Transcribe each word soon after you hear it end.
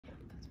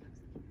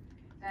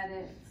that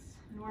it's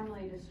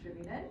normally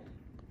distributed.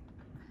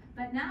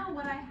 But now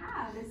what I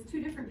have is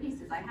two different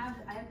pieces. I have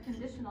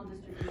conditional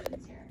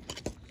distributions here.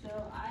 So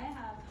I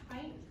have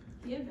height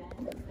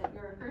given that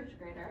you're a first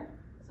grader.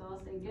 So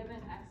I'll say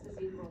given x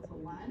is equal to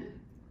 1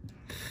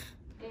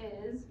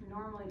 is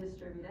normally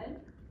distributed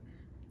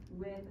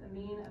with a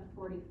mean of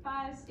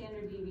 45,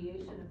 standard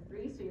deviation of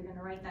 3. So you're going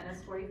to write that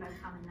as 45, 9.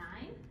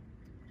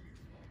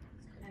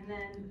 And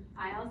then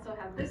I also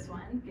have this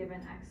one,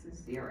 given x is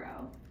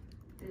 0,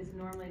 is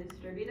normally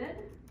distributed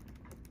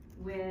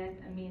with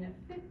a mean of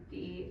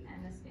 50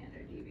 and a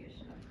standard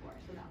deviation of 4.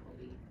 So that will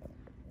be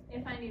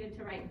if I needed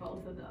to write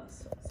both of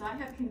those. So I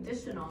have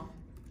conditional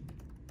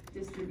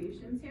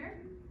distributions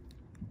here.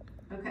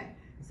 Okay,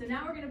 so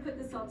now we're going to put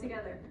this all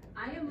together.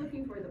 I am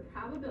looking for the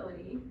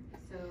probability,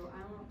 so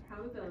I want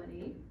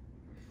probability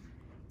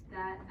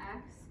that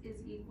x is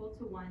equal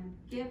to 1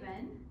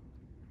 given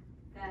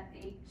that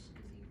h is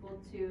equal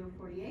to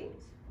 48.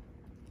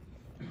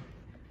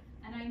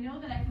 And I know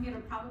that I can get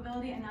a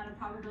probability and not a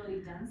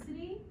probability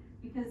density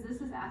because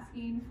this is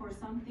asking for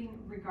something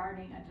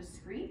regarding a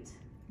discrete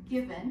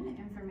given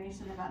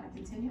information about a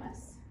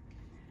continuous.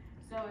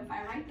 So if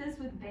I write this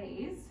with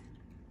Bayes,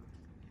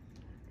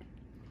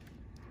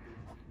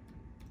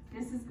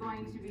 this is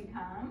going to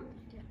become,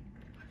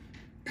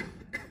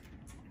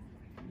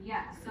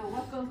 yeah, so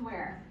what goes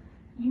where?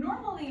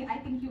 Normally, I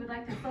think you would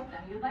like to flip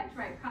them. You would like to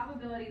write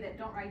probability that,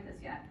 don't write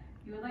this yet.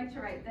 You would like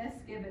to write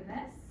this given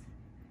this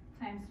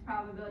times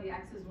probability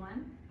x is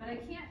 1, but I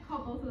can't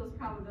call both of those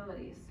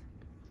probabilities,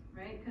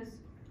 right? Because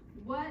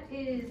what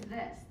is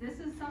this? This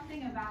is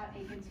something about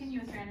a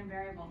continuous random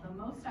variable. The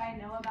most I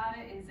know about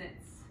it is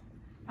its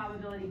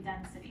probability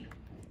density.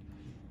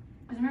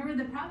 Because remember,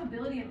 the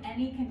probability of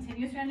any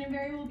continuous random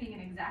variable being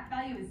an exact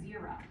value is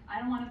 0. I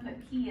don't want to put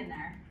p in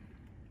there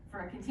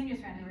for a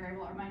continuous random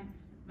variable, or my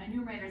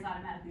numerator is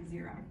automatically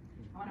 0.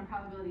 I want a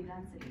probability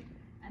density.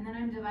 And then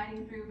I'm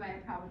dividing through by a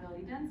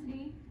probability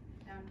density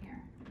down here.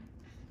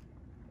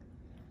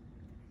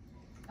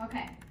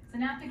 Okay, so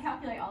now I have to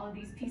calculate all of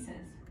these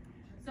pieces.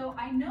 So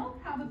I know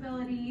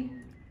probability,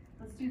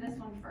 let's do this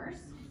one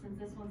first, since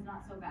this one's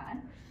not so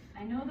bad.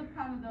 I know the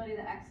probability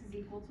that x is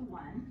equal to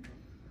 1,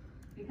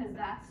 because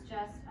that's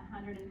just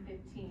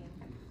 115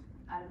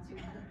 out of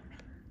 200.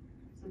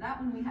 So that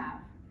one we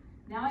have.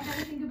 Now I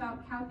gotta think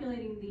about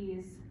calculating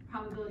these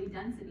probability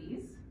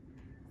densities.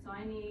 So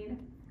I need,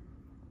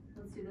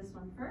 let's do this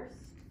one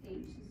first.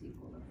 H is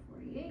equal to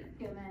 48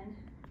 given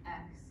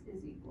x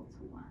is equal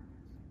to 1.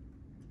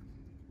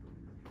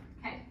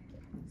 Okay,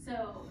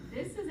 so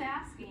this is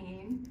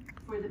asking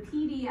for the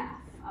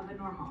PDF of a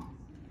normal.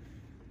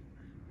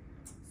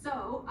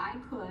 So I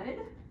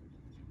could,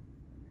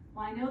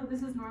 well, I know that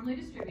this is normally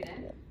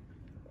distributed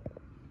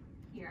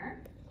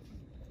here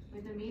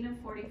with a mean of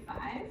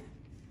 45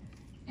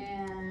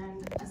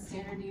 and a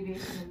standard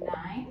deviation of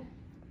 9.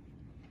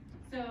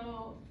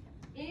 So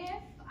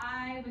if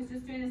I was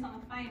just doing this on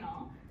the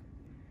final,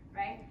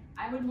 right,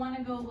 I would want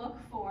to go look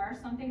for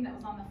something that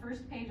was on the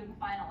first page of the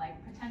final, like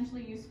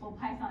potentially useful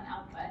Python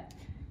output,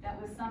 that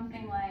was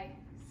something like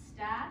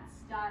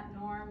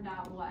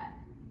stats.norm.what?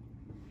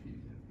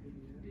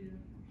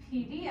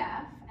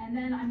 PDF, and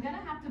then I'm going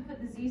to have to put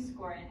the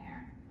z-score in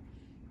here.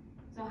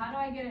 So how do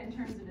I get it in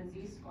terms of a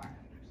z-score?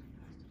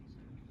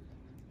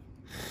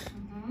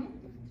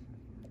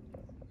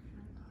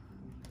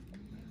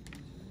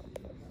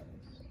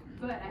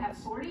 Good, I have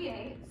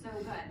 48, so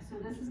good. So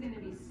this is going to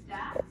be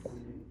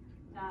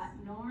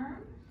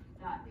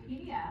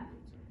stats.norm.pdf,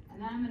 and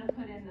then I'm going to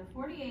put in the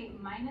 48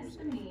 minus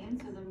the mean,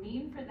 so the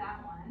mean for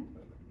that one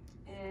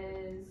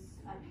is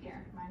up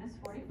here, minus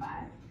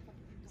 45,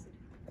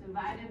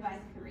 divided by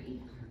 3,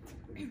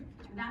 and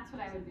that's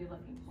what I would be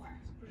looking for.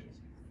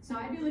 So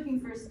I'd be looking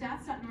for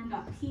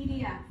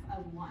stats.norm.pdf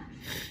of 1,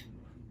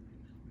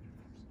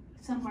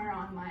 somewhere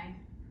on my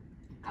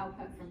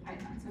output from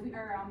Python. So we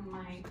are on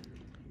my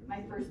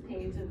first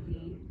page of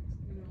the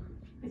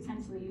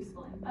potentially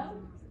useful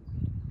info.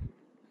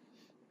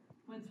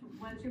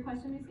 What's your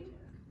question, Lucy?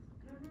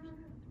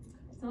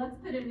 So let's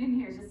put it in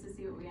here just to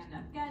see what we end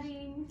up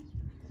getting.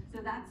 So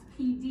that's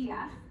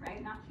PDF,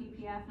 right? Not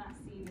PPF, not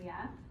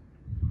CDF.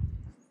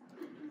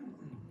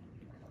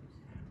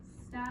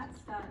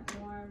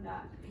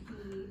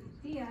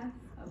 Stats.norm.pdf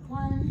of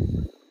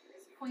 1 is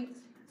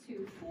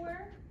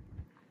 0.24.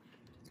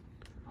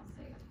 I'll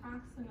say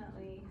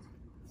approximately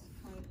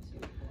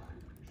 0.24.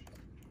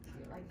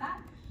 Like that.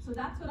 So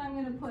that's what I'm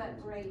going to put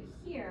right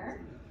here.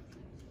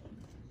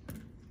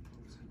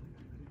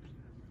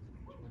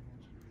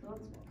 So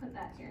let's put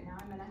that here. Now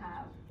I'm going to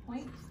have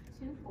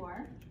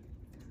 0.24.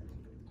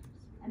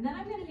 And then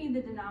I'm going to need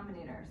the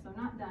denominator. So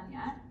I'm not done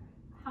yet.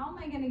 How am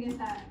I going to get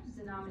that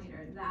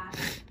denominator, that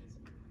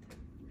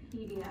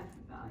PDF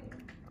value?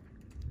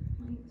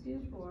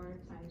 0.24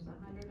 times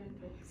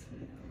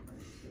 115 over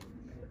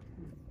 200.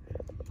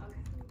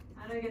 Okay.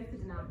 How do I get the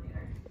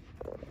denominator?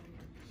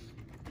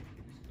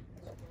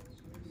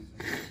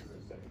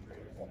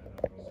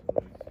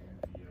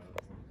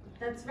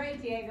 That's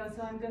right, Diego.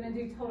 So I'm going to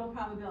do total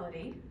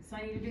probability. So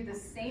I need to do the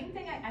same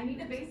thing. I need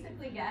to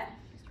basically get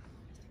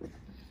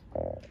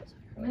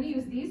I'm gonna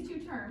use these two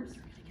terms,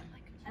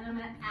 and I'm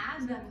gonna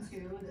add them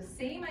to the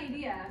same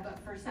idea, but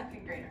for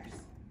second graders.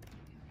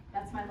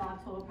 That's my law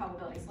of total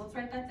probability. So let's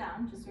write that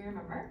down, just so we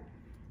remember.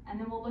 And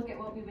then we'll look at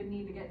what we would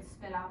need to get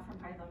spit out from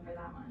Python for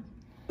that one.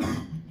 Okay,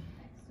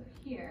 so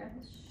here,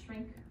 let's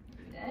shrink what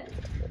we did.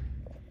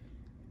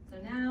 So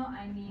now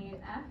I need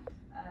f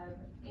of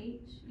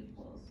h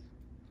equals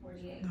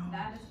 48. No.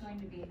 That is going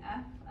to be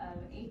f of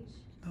h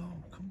No,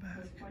 come back.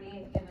 equals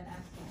 48 given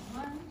x is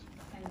 1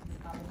 times the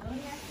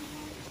probability x is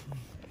 1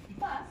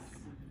 plus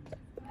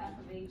f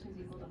of h is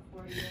equal to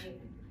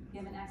 48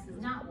 given x is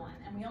not 1.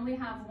 And we only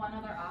have one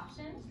other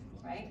option,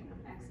 right?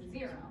 X is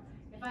 0.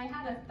 If I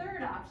had a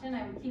third option,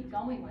 I would keep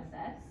going with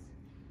this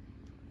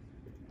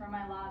for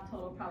my law of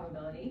total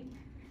probability.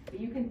 But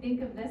you can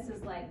think of this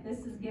as like,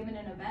 this is given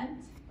an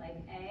event, like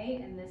A,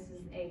 and this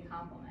is a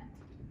complement,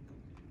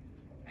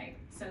 right?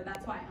 So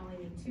that's why I only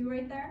need 2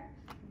 right there,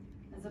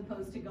 as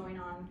opposed to going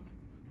on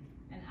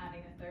and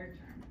adding a third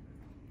term.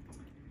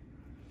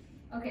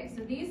 Okay,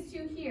 so these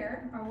two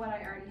here are what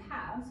I already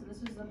have. So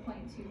this was the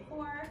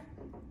 0.24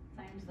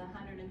 times the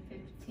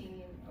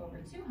 115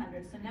 over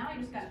 200. So now I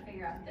just got to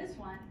figure out this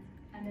one,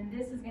 and then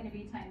this is going to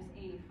be times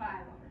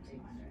 85 over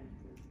 200,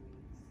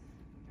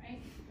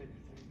 right?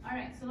 All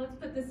right, so let's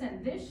put this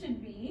in. This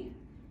should be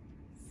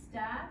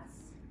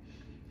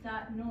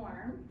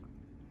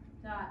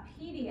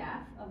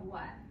stats.norm.pdf of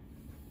what?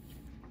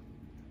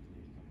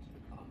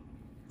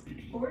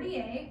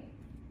 48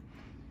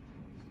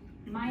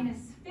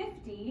 minus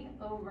 50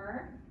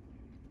 over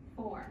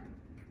 4,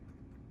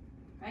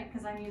 right?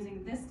 Because I'm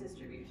using this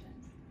distribution.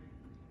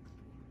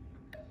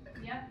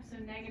 Yep, so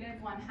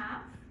negative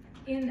 1/2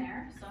 in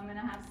there. So I'm going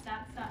to have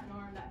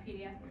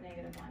stats.norm.pdf of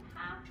negative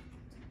 1/2,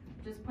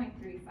 which is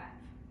 0.35,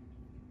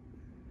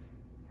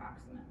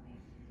 approximately.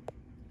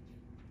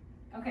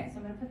 Okay, so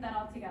I'm going to put that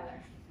all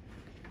together.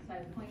 So I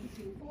have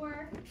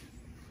 0.24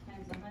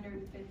 times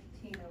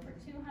 115 over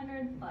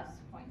 200 plus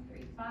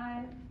 0.35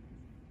 times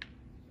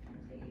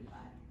 85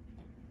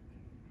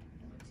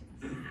 over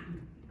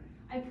 200.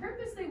 I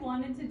purposely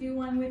wanted to do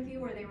one with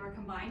you where they were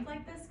combined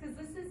like this, because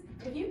this is,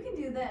 if you can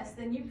do this,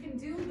 then you can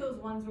do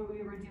those ones where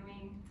we were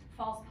doing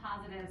false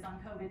positives on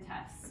COVID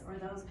tests, or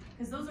those,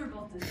 because those are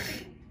both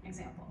discrete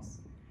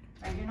examples,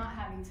 right? You're not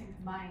having to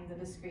combine the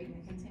discrete and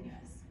the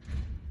continuous.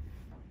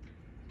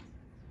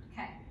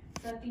 Okay,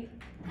 so at the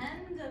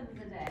end of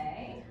the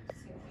day,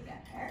 let's see what we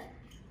get here.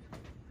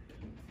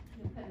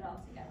 We'll put it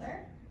all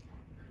together,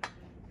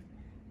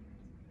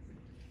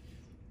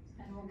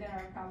 and we'll get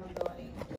our probability.